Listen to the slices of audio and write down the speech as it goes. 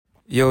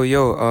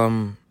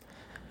Well,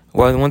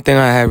 one thing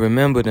I have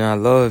remembered and I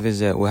love is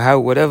that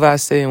whatever I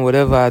say and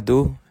whatever I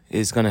do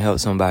is gonna help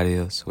somebody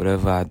else.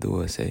 Whatever I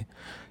do or say,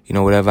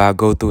 whatever I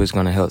go through is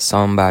gonna help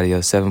somebody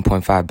else.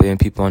 7.5 billion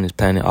people on this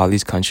planet, all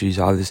these countries,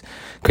 all this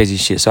crazy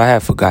shit. So I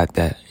have forgot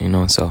that,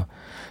 So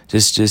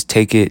just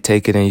take it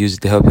and use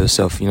it to help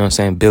yourself. You know what I'm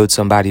saying? Build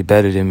somebody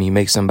better than me,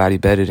 make somebody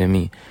better than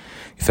me.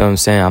 You feel what I'm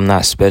saying? I'm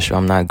not special.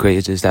 I'm not great.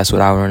 It's just that's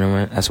what I want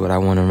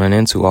to run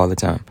into all the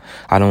time.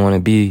 I don't want to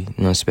be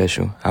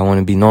special. I want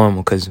to be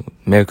normal because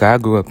America I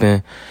grew up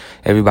in,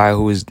 everybody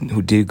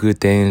who did good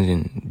things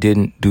and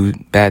didn't do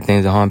bad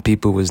things to harm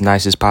people was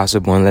nice as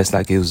possible, unless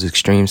like it was an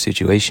extreme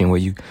situation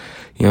where you know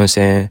what I'm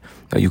saying,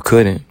 or you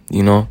couldn't,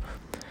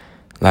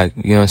 like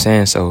you know what I'm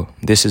saying. So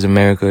this is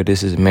America.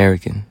 This is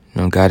American.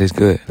 God is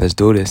good. Let's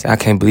do this. I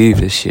can't believe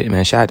this shit,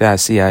 man. Shout out to our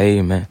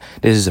CIA, man.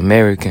 This is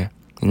American.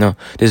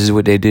 This is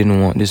what they didn't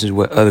want. This is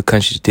what other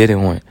countries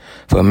didn't want.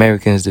 For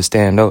Americans to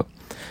stand up.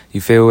 You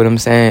feel what I'm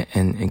saying?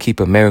 And keep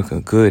America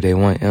good. They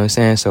want, you know what I'm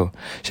saying? So,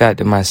 shout out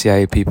to my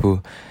CIA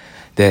people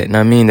that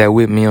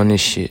with me on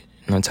this shit.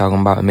 I'm talking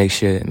about make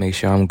sure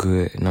I'm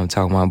good. I'm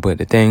talking about, but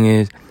the thing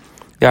is,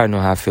 y'all know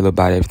how I feel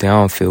about everything. I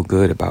don't feel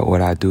good about what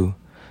I do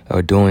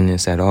or doing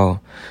this at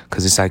all.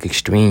 Cause it's like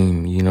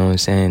extreme, you know what I'm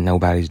saying?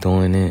 Nobody's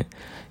doing it.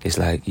 It's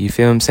like, you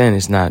feel what I'm saying?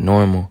 It's not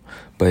normal.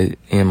 But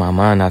in my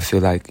mind, I feel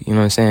like, you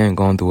know what I'm saying,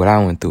 going through what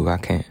I went through, I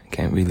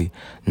can't really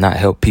not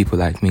help people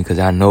like me because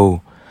I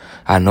know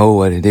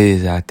what it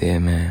is out there,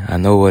 man. I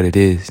know what it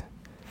is.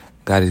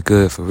 God is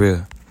good for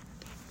real.